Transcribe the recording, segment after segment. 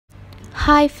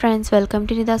Hi friends, welcome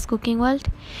to Nidha's Cooking World.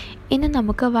 ഇന്ന്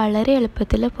നമുക്ക് വളരെ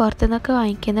എളുപ്പത്തിൽ പുറത്തുനിന്നൊക്കെ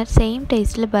വാങ്ങിക്കുന്ന സെയിം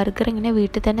ടേസ്റ്റിൽ ബർഗർ ഇങ്ങനെ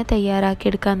വീട്ടിൽ തന്നെ തയ്യാറാക്കി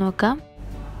എടുക്കാൻ നോക്കാം.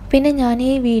 പിന്നെ ഞാൻ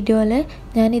ഈ വീഡിയോയിൽ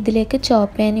ഇതിലേക്ക്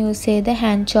ചോപ്പ് ചെയ്യാൻ യൂസ് ചെയ്ത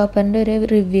ഹാൻഡ് ചോപ്പറിൻ്റെ ഒരു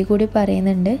റിവ്യൂ കൂടി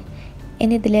പറയുന്നുണ്ട്.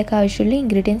 ഇനി ഇതിലേക്ക് ആവശ്യമുള്ള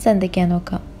ഇൻഗ്രീഡിയൻസ് എന്തൊക്കെയാണെന്ന്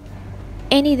നോക്കാം.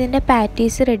 ഇനി ഇതിൻ്റെ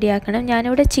പാറ്റീസ് റെഡിയാക്കണം.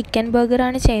 ഞാനിവിടെ ചിക്കൻ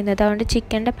ബർഗറാണ് ചെയ്യുന്നത്, അതുകൊണ്ട്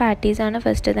ചിക്കൻ്റെ പാറ്റീസാണ്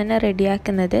ഫസ്റ്റ് തന്നെ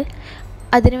റെഡിയാക്കുന്നത്.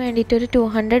 അതിന് വേണ്ടിയിട്ട് ഒരു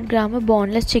 200 ഗ്രാം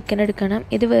ബോൺലെസ് ചിക്കൻ എടുക്കണം.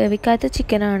 ഇത് വേവിക്കാത്ത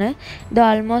ചിക്കനാണ്. ഇത്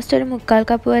ഓൾമോസ്റ്റ് ഒരു 3/4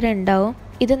 കപ്പ് വരെ ഉണ്ടാവും.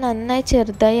 ഇത് നന്നായി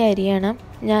ചെറുതായി അരിയണം.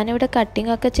 ഞാനിവിടെ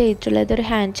കട്ടിംഗ് ഒക്കെ ചെയ്തിട്ടുള്ളത് ഒരു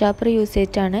ഹാൻഡ് ചോപ്പർ യൂസ്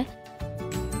ചെയ്തിട്ടാണ്.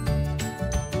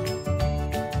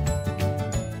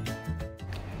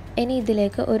 ഇനി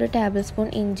ഇതിലേക്ക് ഒരു ടേബിൾ സ്പൂൺ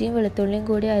ഇഞ്ചിയും വെളുത്തുള്ളിയും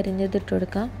കൂടി അരിഞ്ഞതിട്ട്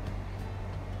കൊടുക്കാം.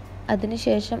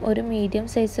 അതിനുശേഷം ഒരു മീഡിയം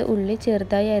സൈസ് ഉള്ളി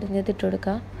ചെറുതായി അരിഞ്ഞതിട്ട്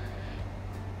കൊടുക്കാം.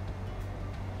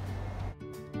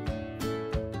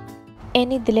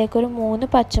 ഇനി ഇതിലേക്കൊരു 3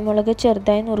 പച്ചമുളക്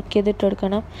ചെറുതായി നുറുക്കിയതിട്ട്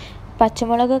കൊടുക്കണം.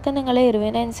 പച്ചമുളകൊക്കെ നിങ്ങളെ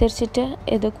എരിവിനനുസരിച്ചിട്ട്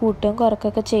ഇത് കൂട്ടുകയും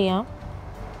കുറയ്ക്കുകയൊക്കെ ചെയ്യാം.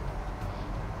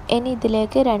 ഇനി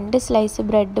ഇതിലേക്ക് 2 സ്ലൈസ്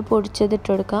ബ്രെഡ് പൊടിച്ചതിട്ട്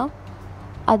കൊടുക്കാം.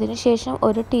 അതിനുശേഷം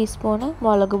 1 ടീസ്പൂണ്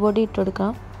മുളക് പൊടി ഇട്ട്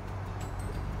കൊടുക്കാം.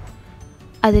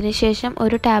 അതിനുശേഷം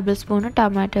 1 ടേബിൾ സ്പൂണ്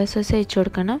ടൊമാറ്റോ സോസ് ഒഴിച്ച്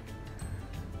കൊടുക്കണം.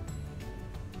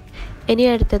 ഇനി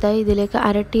അടുത്തതായി ഇതിലേക്ക്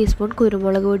 1/2 ടീസ്പൂൺ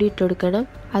കുരുമുളക് പൊടി ഇട്ട് കൊടുക്കണം.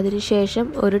 അതിനുശേഷം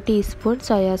 1 ടീസ്പൂൺ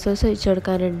സോയാ സോസ് ഒഴിച്ച്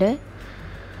കൊടുക്കാനുണ്ട്.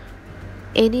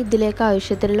 ഇനി ഇതിലേക്ക്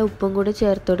ആവശ്യത്തിനുള്ള ഉപ്പും കൂടി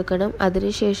ചേർത്ത് കൊടുക്കണം.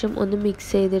 അതിനുശേഷം ഒന്ന്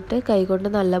മിക്സ് ചെയ്തിട്ട് കൈകൊണ്ട്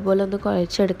നല്ലപോലെ ഒന്ന്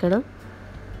കുഴച്ചെടുക്കണം.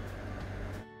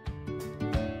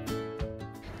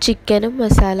 ചിക്കനും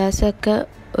മസാലാസൊക്കെ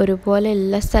ഒരുപോലെ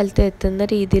എല്ലാ സ്ഥലത്തും എത്തുന്ന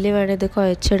രീതിയിൽ വേണം ഇത്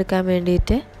കുഴച്ചെടുക്കാൻ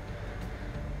വേണ്ടിയിട്ട്.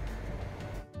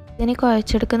 ഇതിന്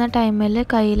കുഴച്ചെടുക്കുന്ന ടൈമിൽ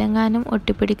കയ്യിലെങ്ങാനും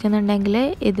ഒട്ടിപ്പിടിക്കുന്നുണ്ടെങ്കിൽ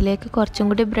ഇതിലേക്ക് കുറച്ചും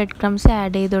കൂടി ബ്രെഡ് ക്രംസ്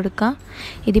ആഡ് ചെയ്ത് കൊടുക്കാം.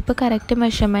 ഇതിപ്പോൾ കറക്റ്റ്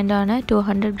മെഷർമെൻ്റ് ആണ്.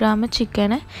 200 ഗ്രാം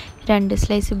ചിക്കന്, 2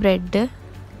 സ്ലൈസ് ബ്രെഡ്.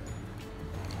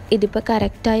 ഇതിപ്പോൾ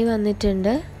കറക്റ്റായി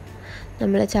വന്നിട്ടുണ്ട്.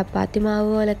 നമ്മൾ ചപ്പാത്തി മാവ്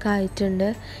പോലൊക്കെ ആയിട്ടുണ്ട്.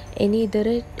 ഇനി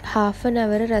ഇതൊരു 1/2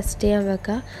 അവർ റെസ്റ്റ് ചെയ്യാൻ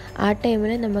വെക്കാം. ആ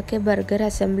ടൈമിൽ നമുക്ക് ബർഗർ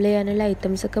അസംബിൾ ചെയ്യാനുള്ള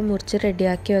ഐറ്റംസൊക്കെ മുറിച്ച്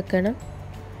റെഡിയാക്കി വെക്കണം.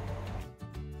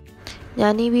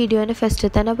 ഞാൻ ഈ വീഡിയോൻ്റെ ഫസ്റ്റ്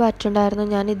തന്നെ പറഞ്ഞിട്ടുണ്ടായിരുന്നു,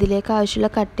 ഞാൻ ഇതിലേക്ക് ആവശ്യമുള്ള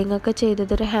കട്ടിംഗ് ഒക്കെ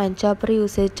ചെയ്തത് ഒരു ഹാൻഡ് ചോപ്പർ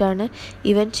യൂസ് ചെയ്തിട്ടാണ്.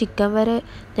 ഈവൻ ചിക്കൻ വരെ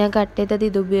ഞാൻ കട്ട് ചെയ്തത്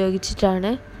ഇത്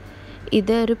ഉപയോഗിച്ചിട്ടാണ്.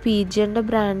 ഇത് ഒരു PAneer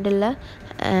ബ്രാൻഡുള്ള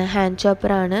ഹാൻഡ്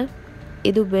ചോപ്പറാണ്.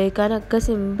 ഇത് ഉപയോഗിക്കാനൊക്കെ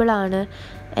സിമ്പിളാണ്.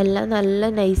 എല്ലാം നല്ല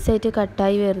നൈസായിട്ട്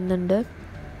കട്ടായി വരുന്നുണ്ട്.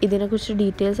 ഇതിനെക്കുറിച്ച്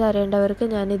ഡീറ്റെയിൽസ് അറിയേണ്ടവർക്ക്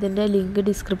ഞാൻ ഇതിൻ്റെ ലിങ്ക്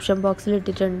ഡിസ്ക്രിപ്ഷൻ ബോക്സിൽ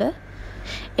ഇട്ടിട്ടുണ്ട്.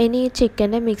 ഇനി ഈ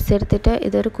ചിക്കൻ്റെ മിക്സ് എടുത്തിട്ട്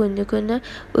ഇതൊരു കുഞ്ഞു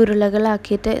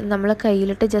ഉരുളകളാക്കിയിട്ട് നമ്മൾ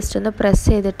കയ്യിലിട്ട് ജസ്റ്റ് ഒന്ന് പ്രസ്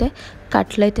ചെയ്തിട്ട്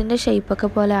കട്ട്ലറ്റിൻ്റെ ഷേപ്പൊക്കെ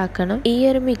പോലെ ആക്കണം. ഈ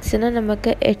ഒരു മിക്സിനെ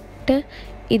നമുക്ക് 8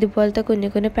 ഇതുപോലത്തെ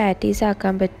കുഞ്ഞു പാറ്റീസ്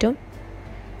ആക്കാൻ പറ്റും.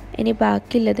 ഇനി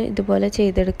ബാക്കിയുള്ളത് ഇതുപോലെ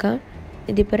ചെയ്തെടുക്കാം.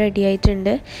 ഇതിപ്പോൾ റെഡി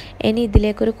ആയിട്ടുണ്ട്. ഇനി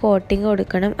ഇതിലേക്കൊരു കോട്ടിങ്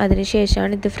കൊടുക്കണം.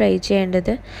 അതിനുശേഷമാണ് ഇത് ഫ്രൈ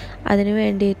ചെയ്യേണ്ടത്. അതിന്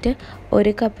വേണ്ടിയിട്ട്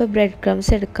 1 കപ്പ് ബ്രെഡ്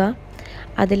ക്രംസ് എടുക്കാം.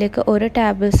 അതിലേക്ക് 1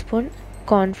 ടേബിൾ സ്പൂൺ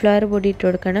കോൺഫ്ലവർ പൊടി ഇട്ട്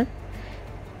കൊടുക്കണം.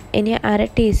 ഇനി 1/2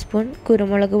 ടീസ്പൂൺ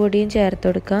കുരുമുളക് പൊടിയും ചേർത്ത്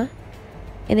കൊടുക്കുക.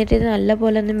 എന്നിട്ട് ഇത്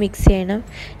നല്ലപോലെ ഒന്ന് മിക്സ് ചെയ്യണം.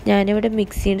 ഞാനിവിടെ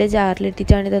മിക്സിൻ്റെ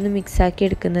ജാറിലിട്ടിട്ടാണ് ഇതൊന്ന് മിക്സാക്കി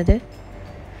എടുക്കുന്നത്.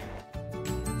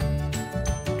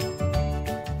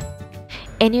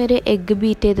 ഇനി ഒരു എഗ്ഗ്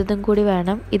ബീറ്റ് ചെയ്തതും കൂടി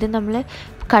വേണം. ഇത് നമ്മൾ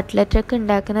കട്ട്ലറ്റൊക്കെ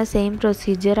ഉണ്ടാക്കുന്ന സെയിം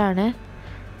പ്രൊസീജിയറാണ്.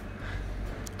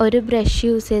 ഒരു ബ്രഷ്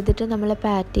യൂസ് ചെയ്തിട്ട് നമ്മൾ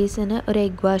പാറ്റീസിന് ഒരു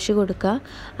എഗ്ഗ് വാഷ് കൊടുക്കുക.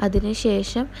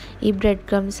 അതിനുശേഷം ഈ ബ്രെഡ്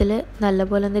ക്രംസിൽ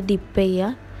നല്ലപോലെ ഒന്ന് ഡിപ്പ്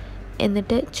ചെയ്യുക.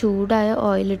 എന്നിട്ട് ചൂടായ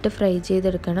ഓയിലിട്ട് ഫ്രൈ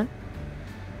ചെയ്തെടുക്കണം.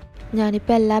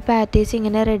 ഞാനിപ്പോൾ എല്ലാ പാറ്റീസും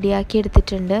ഇങ്ങനെ റെഡിയാക്കി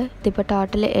എടുത്തിട്ടുണ്ട്. ഇതിപ്പോൾ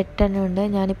ടോട്ടൽ 8 എണ്ണം ഉണ്ട്.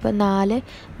 ഞാനിപ്പോൾ 4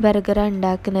 ബർഗറാണ്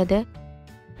ഉണ്ടാക്കുന്നത്.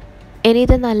 ഇനി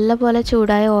ഇത് നല്ലപോലെ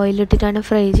ചൂടായ ഓയിലിട്ടിട്ടാണ്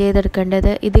ഫ്രൈ ചെയ്തെടുക്കേണ്ടത്.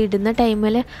 ഇത് ഇടുന്ന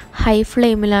ടൈമിൽ ഹൈ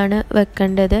ഫ്ലെയിമിലാണ്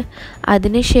വെക്കേണ്ടത്.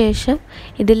 അതിനുശേഷം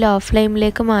ഇത് ലോ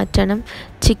ഫ്ലെയിമിലേക്ക് മാറ്റണം.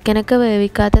 ചിക്കനൊക്കെ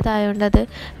വേവിക്കാത്തതായതുകൊണ്ട് അത്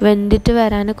വെന്തിട്ട്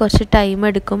വരാൻ കുറച്ച് ടൈം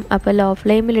എടുക്കും. അപ്പോൾ ലോ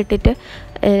ഫ്ലെയിമിലിട്ടിട്ട്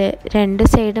 2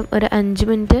 സൈഡും ഒരു 5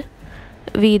 മിനിറ്റ്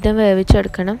വീതം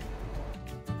വേവിച്ചെടുക്കണം.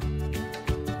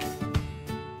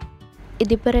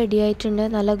 ഇതിപ്പോൾ റെഡി ആയിട്ടുണ്ട്.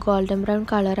 നല്ല ഗോൾഡൻ ബ്രൗൺ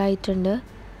കളറായിട്ടുണ്ട്.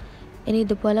 ഇനി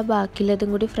ഇതുപോലെ ബാക്കിയുള്ളതും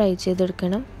കൂടി ഫ്രൈ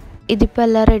ചെയ്തെടുക്കണം. ഇതിപ്പോൾ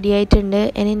എല്ലാം റെഡി ആയിട്ടുണ്ട്.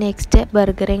 ഇനി നെക്സ്റ്റ്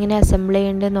ബർഗർ എങ്ങനെ അസംബിൾ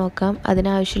ചെയ്യേണ്ടത് നോക്കാം.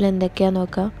 അതിനാവശ്യമുള്ള എന്തൊക്കെയാണെന്ന്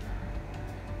നോക്കാം.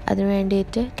 അതിന്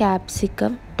വേണ്ടിയിട്ട്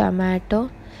ക്യാപ്സിക്കം, ടൊമാറ്റോ,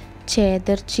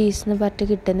 ചേദർ ചീസ് എന്ന് പറഞ്ഞിട്ട്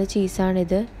കിട്ടുന്ന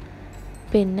ചീസാണിത്.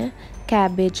 പിന്നെ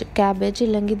ക്യാബേജ്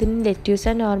ഇല്ലെങ്കിൽ ഇതിന്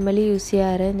ലെറ്റ്യൂസാണ് നോർമലി യൂസ്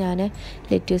ചെയ്യാറ്. ഞാൻ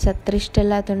ലെറ്റ്യൂസ് അത്ര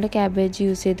ഇഷ്ടമല്ലാത്തതുകൊണ്ട് ക്യാബേജ്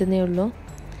യൂസ് ചെയ്തതേ ഉള്ളൂ.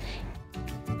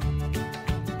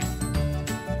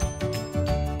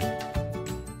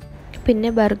 പിന്നെ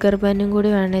ബർഗർ ബന്നും കൂടി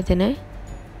വേണം ഇതിന്.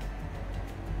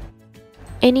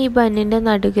 ഇനി ഈ ബണ്ണിൻ്റെ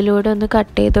നടുകിലൂടെ ഒന്ന്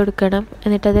കട്ട് ചെയ്ത് കൊടുക്കണം.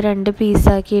 എന്നിട്ടത് 2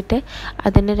 പീസാക്കിയിട്ട്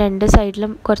അതിന് 2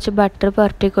 സൈഡിലും കുറച്ച് ബട്ടർ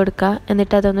പുരട്ടി കൊടുക്കുക.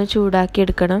 എന്നിട്ട് അതൊന്ന് ചൂടാക്കി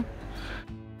എടുക്കണം.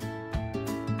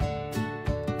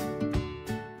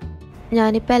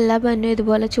 ഞാനിപ്പോൾ എല്ലാ ബണ്ണും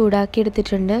ഇതുപോലെ ചൂടാക്കി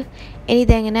എടുത്തിട്ടുണ്ട്. ഇനി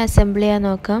ഇതെങ്ങനെ അസംബിൾ ചെയ്യാൻ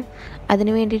നോക്കാം.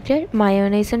 അതിന് വേണ്ടിയിട്ട്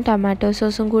മയോണൈസും ടൊമാറ്റോ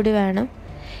സോസും കൂടി വേണം.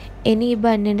 ഇനി ഈ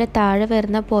ബണ്ണിൻ്റെ താഴെ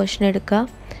വരുന്ന പോർഷൻ എടുക്കുക.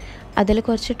 അതിൽ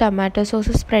കുറച്ച് ടൊമാറ്റോ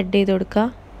സോസ് സ്പ്രെഡ് ചെയ്ത് കൊടുക്കുക.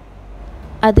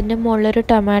 അതിൻ്റെ മുകളിലൊരു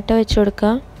ടൊമാറ്റോ വെച്ച് കൊടുക്കുക.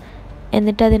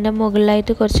 എന്നിട്ട് അതിൻ്റെ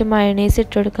മുകളിലായിട്ട് കുറച്ച് മയോണൈസ്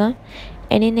ഇട്ട് കൊടുക്കുക.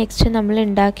 ഇനി നെക്സ്റ്റ് നമ്മൾ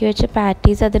ഉണ്ടാക്കി വെച്ച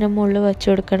പാറ്റീസ് അതിൻ്റെ മുകളിൽ വെച്ച്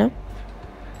കൊടുക്കണം.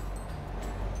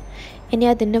 ഇനി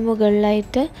അതിൻ്റെ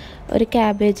മുകളിലായിട്ട് ഒരു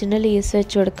ക്യാബേജിൻ്റെ ലീവ്സ്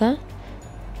വെച്ച് കൊടുക്കുക.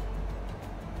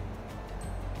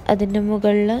 അതിൻ്റെ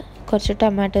മുകളിൽ കുറച്ച്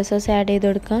ടൊമാറ്റോ സോസ് ആഡ് ചെയ്ത്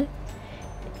കൊടുക്കുക.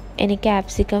 ഇനി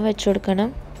ക്യാപ്സിക്കം വെച്ച് കൊടുക്കണം.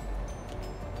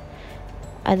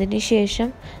 അതിന് ശേഷം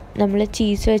നമ്മൾ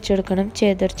ചീസ് വെച്ച് കൊടുക്കണം,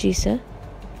 cheddar ചീസ്.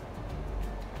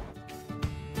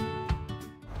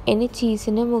 ഇനി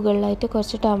ചീസിൻ്റെ മുകളിലായിട്ട്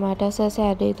കുറച്ച് ടൊമാറ്റോ സോസ്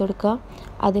ആഡ് ചെയ്ത് കൊടുക്കുക.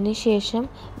 അതിന് ശേഷം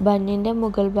ബണ്ണിൻ്റെ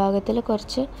മുകൾ ഭാഗത്തിൽ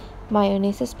കുറച്ച്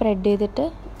മയോണൈസ് സ്പ്രെഡ് ചെയ്തിട്ട്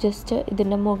ജസ്റ്റ്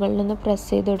ഇതിൻ്റെ മുകളിൽ നിന്ന് പ്രസ്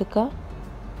ചെയ്ത് കൊടുക്കുക.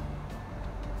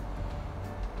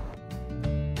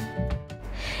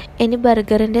 ഇനി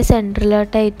ബർഗറിൻ്റെ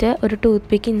സെൻറ്ററിലോട്ടായിട്ട് ഒരു ടൂത്ത്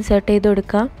പിക്ക് ഇൻസേർട്ട് ചെയ്ത്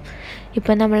കൊടുക്കുക.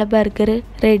 ഇപ്പം നമ്മളെ ബർഗർ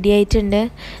റെഡി ആയിട്ടുണ്ട്.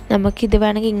 നമുക്കിത്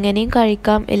വേണമെങ്കിൽ ഇങ്ങനെയും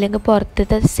കഴിക്കാം, ഇല്ലെങ്കിൽ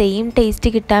പുറത്തത്തെ സെയിം ടേസ്റ്റ്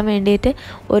കിട്ടാൻ വേണ്ടിയിട്ട്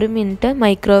 1 മിനിറ്റ്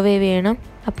മൈക്രോവേവ് ചെയ്യണം.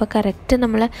 അപ്പോൾ കറക്റ്റ്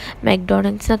നമ്മളെ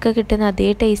മക്ഡൊണാൾഡ്സിനൊക്കെ കിട്ടുന്ന അതേ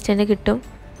ടേസ്റ്റ് തന്നെ കിട്ടും.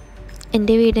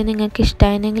 എൻ്റെ വീഡിയോ നിങ്ങൾക്ക്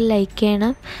ഇഷ്ടമായെങ്കിൽ ലൈക്ക്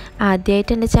ചെയ്യണം.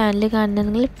 ആദ്യമായിട്ട് എൻ്റെ ചാനൽ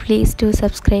കാണണമെങ്കിൽ please do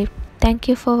subscribe. Thank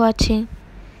you for watching.